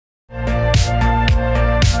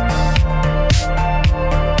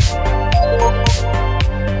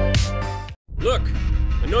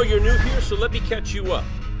So let me catch you up.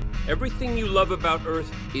 Everything you love about Earth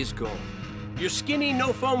is gone. Your skinny,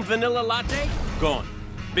 no-foam vanilla latte? Gone.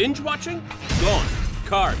 Binge watching? Gone.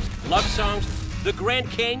 Carbs, love songs, the Grand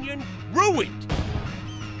Canyon? Ruined!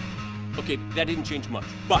 Okay, that didn't change much.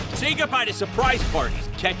 But say goodbye to surprise parties,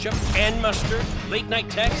 ketchup and mustard, late-night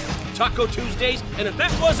texts, Taco Tuesdays, and if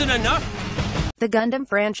that wasn't enough... The Gundam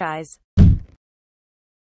franchise.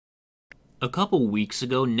 A couple weeks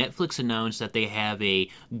ago, Netflix announced that they have a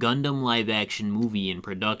Gundam live-action movie in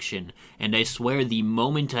production, and I swear the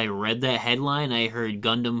moment I read that headline, I heard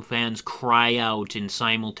Gundam fans cry out in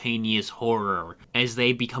simultaneous horror, as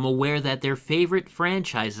they become aware that their favorite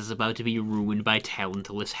franchise is about to be ruined by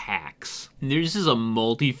talentless hacks. This is a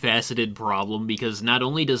multifaceted problem, because not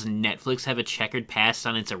only does Netflix have a checkered past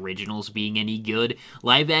on its originals being any good,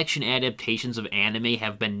 live-action adaptations of anime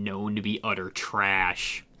have been known to be utter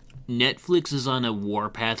trash. Netflix is on a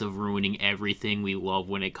warpath of ruining everything we love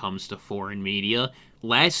when it comes to foreign media.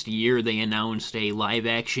 Last year, they announced a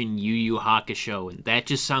live-action Yu Yu Hakusho, and that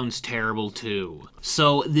just sounds terrible too.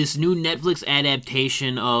 So, this new Netflix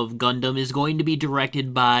adaptation of Gundam is going to be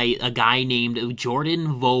directed by a guy named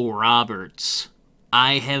Jordan Vogt-Roberts.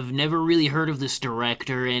 I have never really heard of this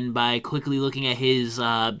director, and by quickly looking at his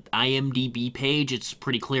IMDb page, it's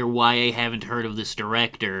pretty clear why I haven't heard of this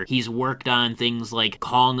director. He's worked on things like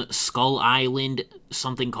Kong Skull Island,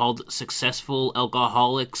 something called Successful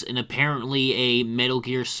Alcoholics, and apparently a Metal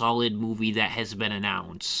Gear Solid movie that has been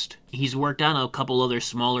announced. He's worked on a couple other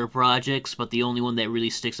smaller projects, but the only one that really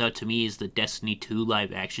sticks out to me is the Destiny 2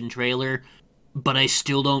 live-action trailer. But I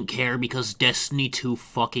still don't care because Destiny 2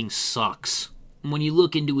 fucking sucks. When you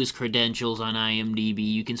look into his credentials on IMDb,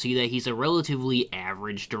 you can see that he's a relatively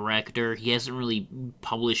average director. He hasn't really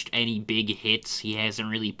published any big hits. He hasn't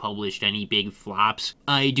really published any big flops.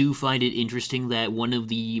 I do find it interesting that one of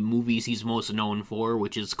the movies he's most known for,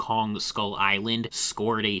 which is Kong Skull Island,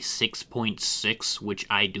 scored a 6.6, which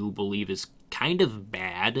I do believe is kind of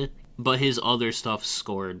bad. But his other stuff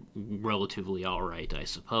scored relatively alright, I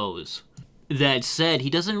suppose. That said, he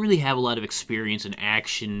doesn't really have a lot of experience in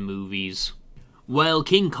action movies. While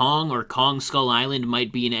King Kong or Kong Skull Island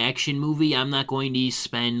might be an action movie, I'm not going to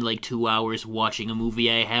spend like 2 hours watching a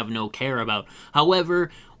movie I have no care about.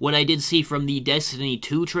 However, what I did see from the Destiny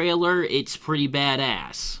 2 trailer, it's pretty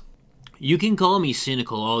badass. You can call me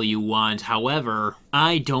cynical all you want, however,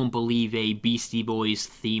 I don't believe a Beastie Boys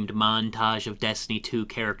themed montage of Destiny 2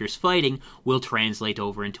 characters fighting will translate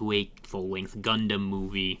over into a full-length Gundam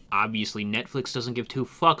movie. Obviously, Netflix doesn't give two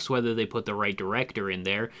fucks whether they put the right director in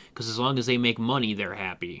there, because as long as they make money, they're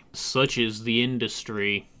happy. Such is the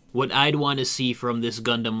industry. What I'd want to see from this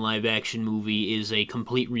Gundam live-action movie is a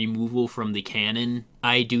complete removal from the canon.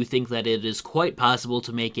 I do think that it is quite possible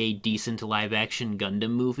to make a decent live-action Gundam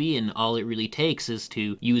movie, and all it really takes is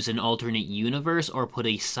to use an alternate universe or put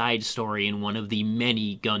a side story in one of the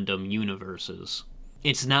many Gundam universes.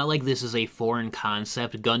 It's not like this is a foreign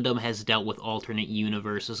concept. Gundam has dealt with alternate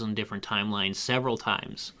universes and different timelines several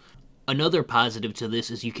times. Another positive to this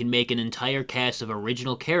is you can make an entire cast of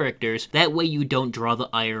original characters, that way you don't draw the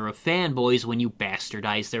ire of fanboys when you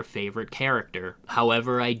bastardize their favorite character.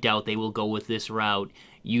 However, I doubt they will go with this route.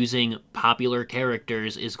 Using popular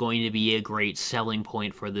characters is going to be a great selling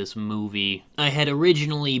point for this movie. I had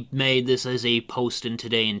originally made this as a post in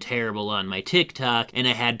Today and Terrible on my TikTok, and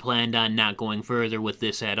I had planned on not going further with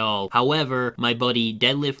this at all. However, my buddy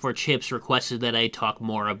Deadlift for Chips requested that I talk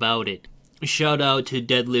more about it. Shout out to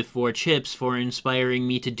Deadlift for Chips for inspiring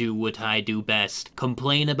me to do what I do best.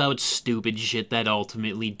 Complain about stupid shit that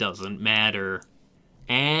ultimately doesn't matter.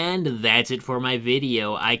 And that's it for my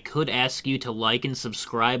video. I could ask you to like and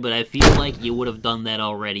subscribe, but I feel like you would have done that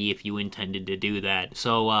already if you intended to do that.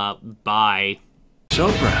 So, bye.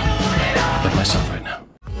 So proud of myself right now.